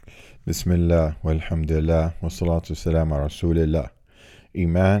Bismillah, walhamdulillah, wassalatu wassalam ala rasulillah.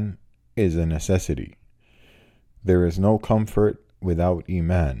 Iman is a necessity. There is no comfort without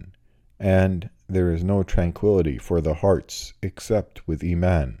Iman, and there is no tranquility for the hearts except with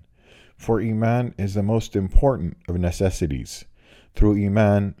Iman. For Iman is the most important of necessities. Through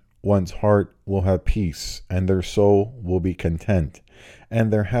Iman, one's heart will have peace, and their soul will be content,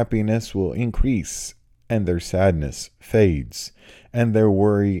 and their happiness will increase, and their sadness fades, and their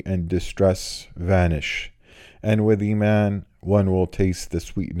worry and distress vanish. And with Iman, one will taste the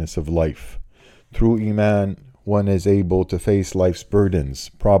sweetness of life. Through Iman, one is able to face life's burdens,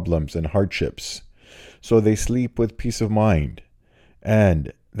 problems, and hardships. So they sleep with peace of mind,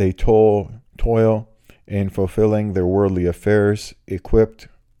 and they toil in fulfilling their worldly affairs, equipped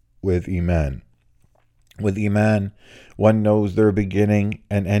with Iman. With Iman, one knows their beginning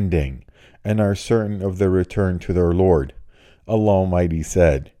and ending, and are certain of their return to their Lord. Allah Almighty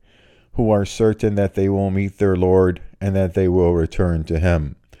said, "Who are certain that they will meet their Lord, and that they will return to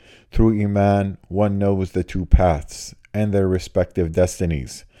Him." Through Iman, one knows the two paths, and their respective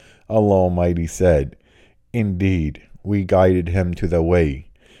destinies. Allah Almighty said, "Indeed, we guided him to the way.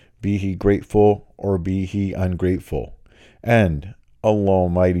 Be he grateful or be he ungrateful." And Allah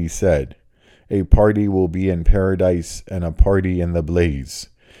Almighty said, "A party will be in paradise and a party in the blaze."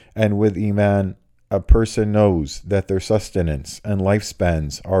 And with Iman, a person knows that their sustenance and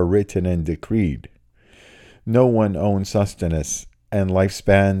lifespans are written and decreed. No one owns sustenance and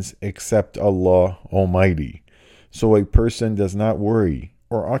lifespans except Allah Almighty, so a person does not worry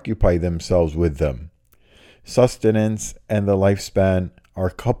or occupy themselves with them. Sustenance and the lifespan are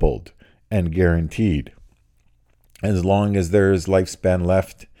coupled and guaranteed. As long as there is lifespan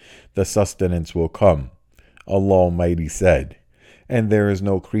left, the sustenance will come. Allah Almighty said, "And there is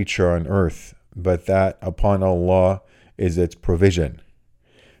no creature on earth but that upon Allah is its provision."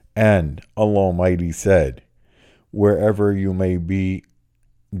 And Allah Almighty said, "Wherever you may be,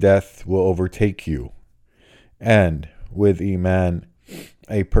 death will overtake you." And with Iman,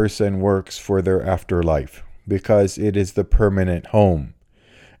 a person works for their afterlife, because it is the permanent home,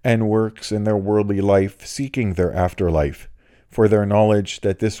 and works in their worldly life seeking their afterlife, for their knowledge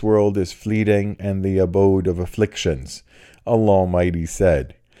that this world is fleeting and the abode of afflictions. Allah Almighty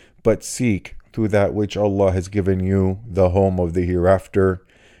said, "But seek through that which Allah has given you the home of the hereafter,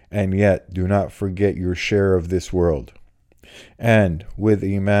 and yet do not forget your share of this world." And with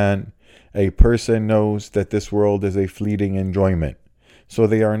Iman, a person knows that this world is a fleeting enjoyment, so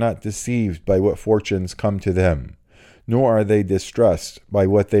they are not deceived by what fortunes come to them, nor are they distressed by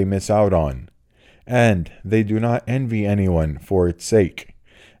what they miss out on. And they do not envy anyone for its sake,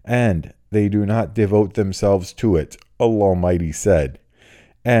 and they do not devote themselves to it. Allah Almighty said,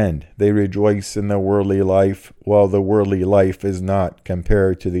 "And they rejoice in the worldly life, while the worldly life is not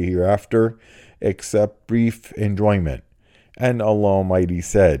compared to the hereafter, except brief enjoyment." And Allah Almighty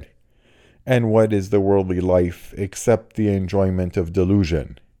said, "And what is the worldly life except the enjoyment of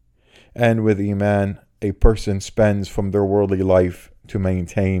delusion?" And with Iman, a person spends from their worldly life to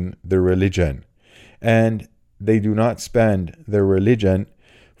maintain their religion, and they do not spend their religion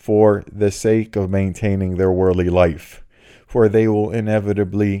for the sake of maintaining their worldly life, for they will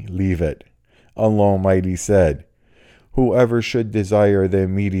inevitably leave it. Allah Almighty said, "Whoever should desire the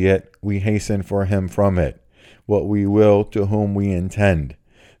immediate, we hasten for him from it, what we will to whom we intend.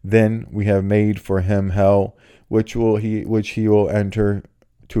 Then we have made for him hell, which he will enter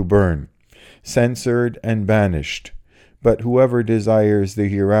to burn, censored and banished. But whoever desires the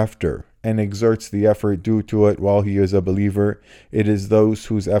hereafter, and exerts the effort due to it while he is a believer, it is those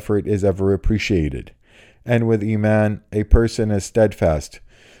whose effort is ever appreciated." And with Iman, a person is steadfast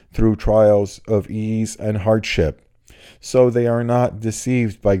through trials of ease and hardship, so they are not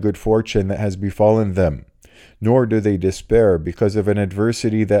deceived by good fortune that has befallen them, nor do they despair because of an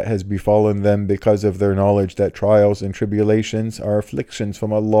adversity that has befallen them, because of their knowledge that trials and tribulations are afflictions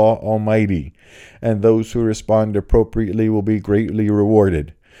from Allah Almighty, and those who respond appropriately will be greatly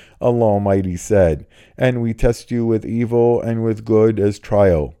rewarded. Allah Almighty said, "And we test you with evil and with good as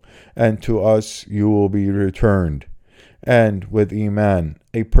trial, and to us you will be returned." And with Iman,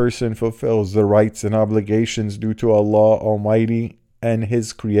 a person fulfills the rights and obligations due to Allah Almighty and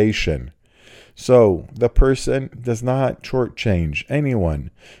His creation. So the person does not shortchange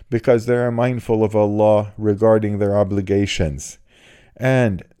anyone because they are mindful of Allah regarding their obligations,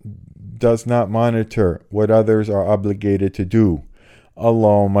 and does not monitor what others are obligated to do. Allah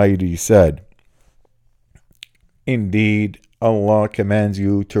Almighty said, "Indeed, Allah commands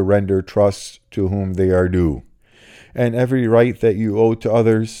you to render trust to whom they are due, and every right that you owe to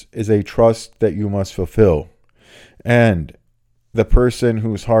others is a trust that you must fulfill. And the person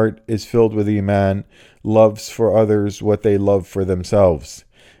whose heart is filled with Iman loves for others what they love for themselves,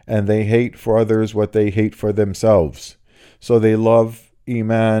 and they hate for others what they hate for themselves. So they love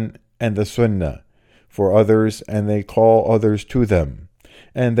Iman and the Sunnah for others, and they call others to them,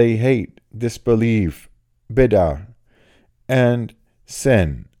 and they hate disbelief, bid'ah, and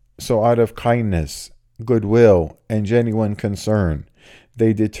sin. So out of kindness, goodwill, and genuine concern,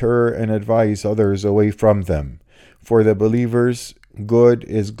 they deter and advise others away from them. For the believers, good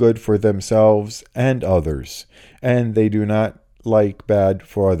is good for themselves and others, and they do not like bad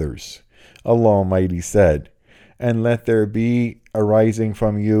for others. Allah Almighty said, "And let there be arising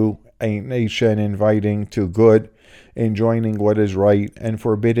from you a nation inviting to good, enjoining what is right, and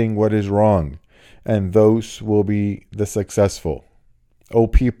forbidding what is wrong, and those will be the successful." O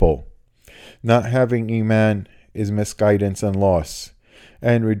people, not having Iman is misguidance and loss,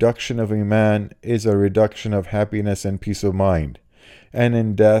 and reduction of Iman is a reduction of happiness and peace of mind. And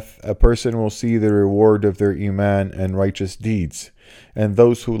in death, a person will see the reward of their Iman and righteous deeds, and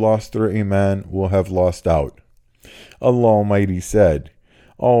those who lost their Iman will have lost out. Allah Almighty said,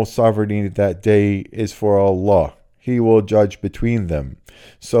 "All sovereignty that day is for Allah. He will judge between them.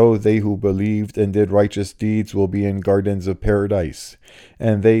 So they who believed and did righteous deeds will be in gardens of paradise,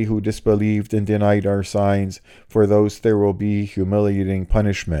 and they who disbelieved and denied our signs, for those there will be humiliating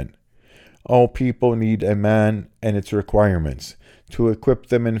punishment." All people need Iman and its requirements to equip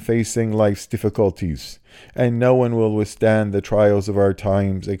them in facing life's difficulties, and no one will withstand the trials of our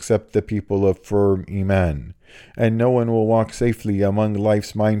times except the people of firm Iman. And no one will walk safely among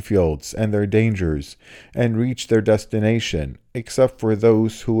life's minefields and their dangers and reach their destination except for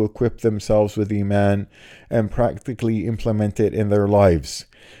those who equip themselves with Iman and practically implement it in their lives,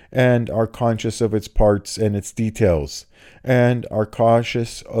 and are conscious of its parts and its details, and are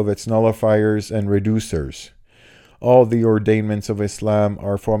cautious of its nullifiers and reducers. All the ordainments of Islam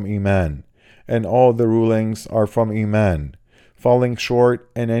are from Iman, and all the rulings are from Iman. Falling short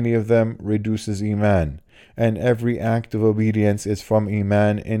in any of them reduces Iman, and every act of obedience is from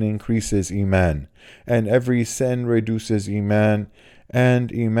Iman and increases Iman, and every sin reduces Iman,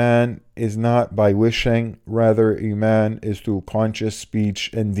 and Iman is not by wishing, rather Iman is through conscious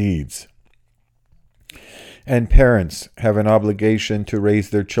speech and deeds. And parents have an obligation to raise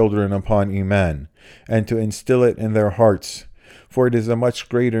their children upon Iman, and to instill it in their hearts, for it is a much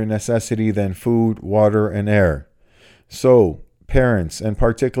greater necessity than food, water, and air. So, parents, and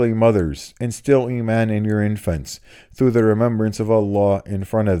particularly mothers, instill Iman in your infants through the remembrance of Allah in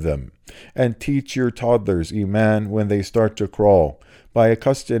front of them, and teach your toddlers Iman when they start to crawl, by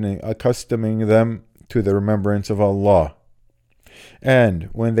accustoming them to the remembrance of Allah. And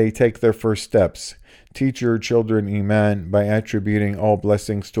when they take their first steps, teach your children Iman by attributing all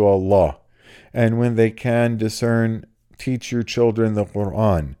blessings to Allah. And when they can discern, teach your children the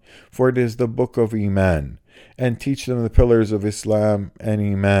Quran, for it is the book of Iman, and teach them the pillars of Islam and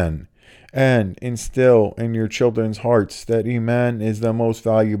Iman, and instill in your children's hearts that Iman is the most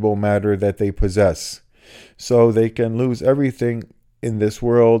valuable matter that they possess, so they can lose everything in this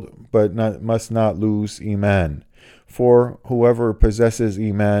world, but must not lose Iman. For whoever possesses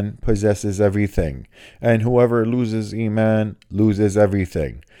Iman possesses everything, and whoever loses Iman loses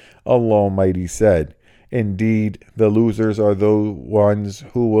everything. Allah Almighty said, "Indeed, the losers are those ones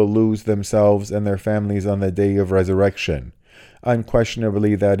who will lose themselves and their families on the day of resurrection.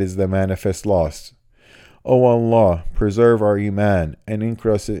 Unquestionably, that is the manifest loss." O Allah, preserve our Iman and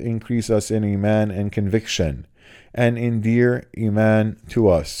increase us in Iman and conviction, and endear Iman to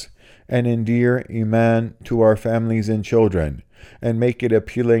us, and endear Iman to our families and children, and make it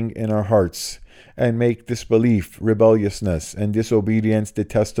appealing in our hearts, and make disbelief, rebelliousness, and disobedience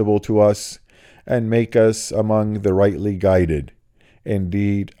detestable to us, and make us among the rightly guided.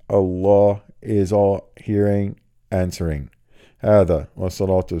 Indeed, Allah is all hearing, answering. هذا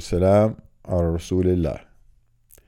والصلاة والسلام على رسول الله.